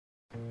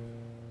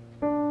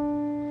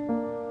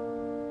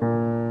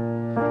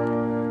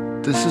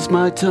This is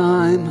my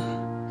time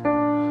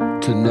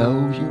to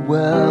know you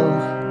well,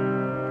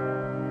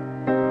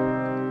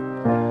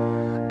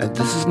 and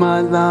this is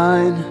my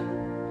line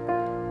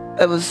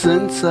ever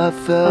since I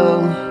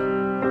fell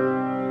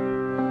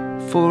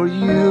for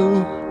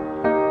you.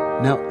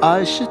 Now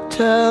I should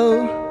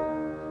tell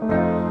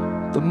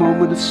the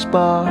moment of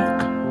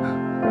spark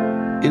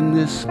in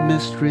this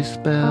mystery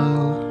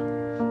spell.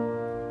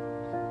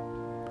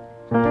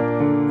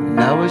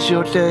 Now is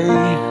your day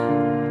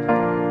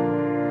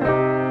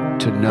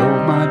to know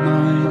my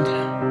mind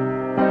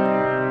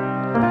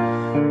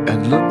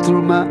and look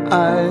through my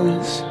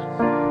eyes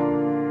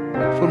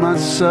for my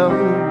soul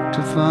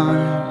to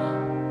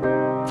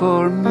find.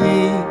 For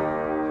me,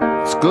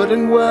 it's good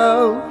and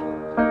well,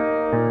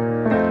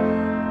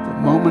 the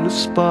moment of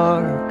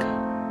spark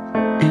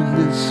in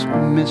this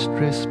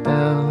mystery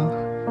spell.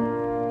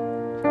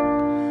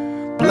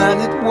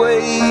 Planet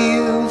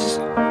waves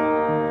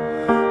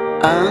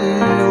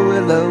and the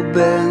willow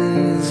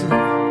bends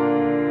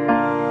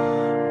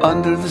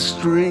under the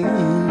stream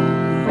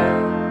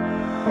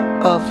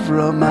of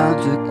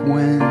romantic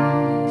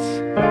winds.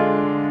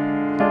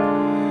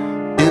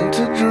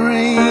 Into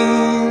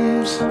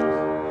dreams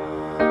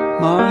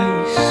my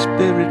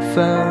spirit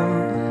fell,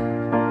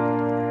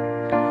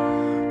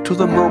 to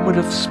the moment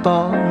of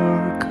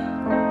spark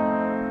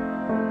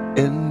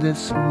in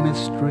this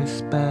mystery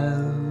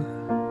spell.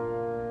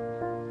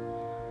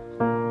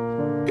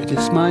 It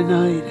is my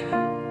night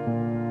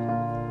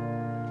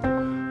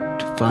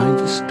to find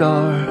the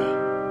star,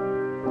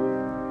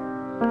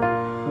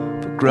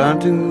 for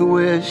granting the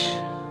wish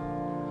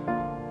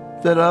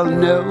that I'll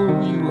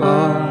know you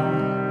are.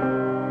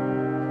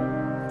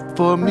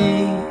 For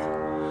me,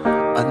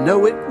 I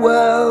know it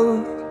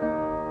well,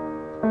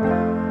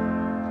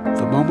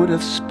 the moment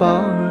of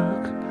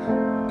spark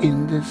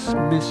in this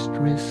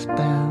mystery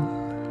spell.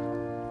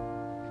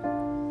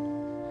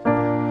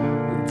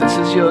 This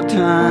is your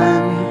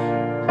time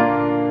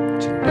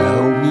to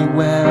know me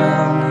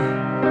well,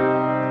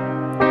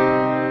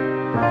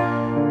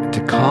 to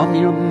calm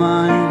your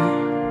mind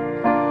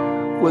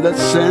with that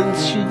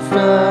sense you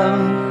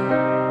felt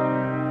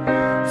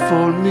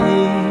for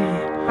me.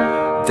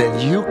 Then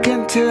you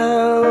can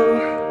tell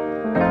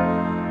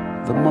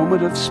the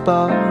moment of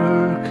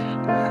spark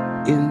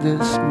in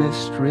this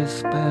mystery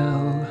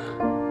spell.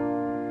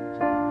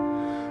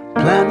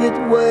 Planet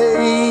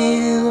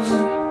waves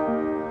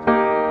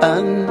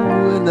and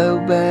willow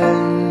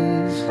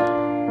bends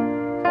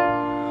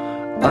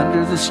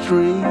under the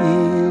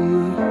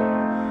stream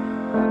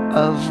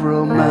of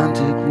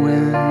romantic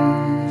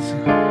winds.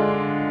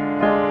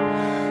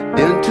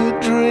 Into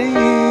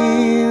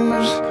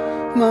dreams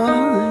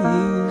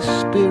my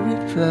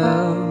spirit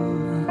fell,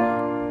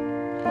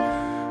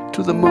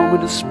 to the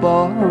moment of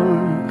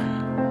spark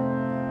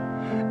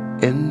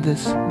in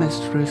this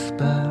mystery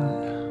spell.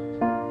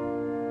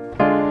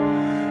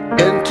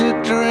 Into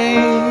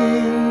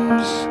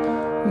dreams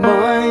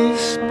my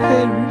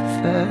spirit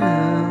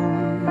fell,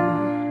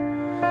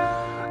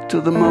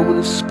 to the moment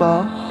of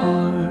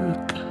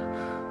spark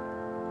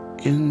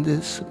in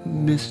this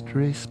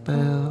mystery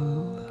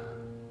spell.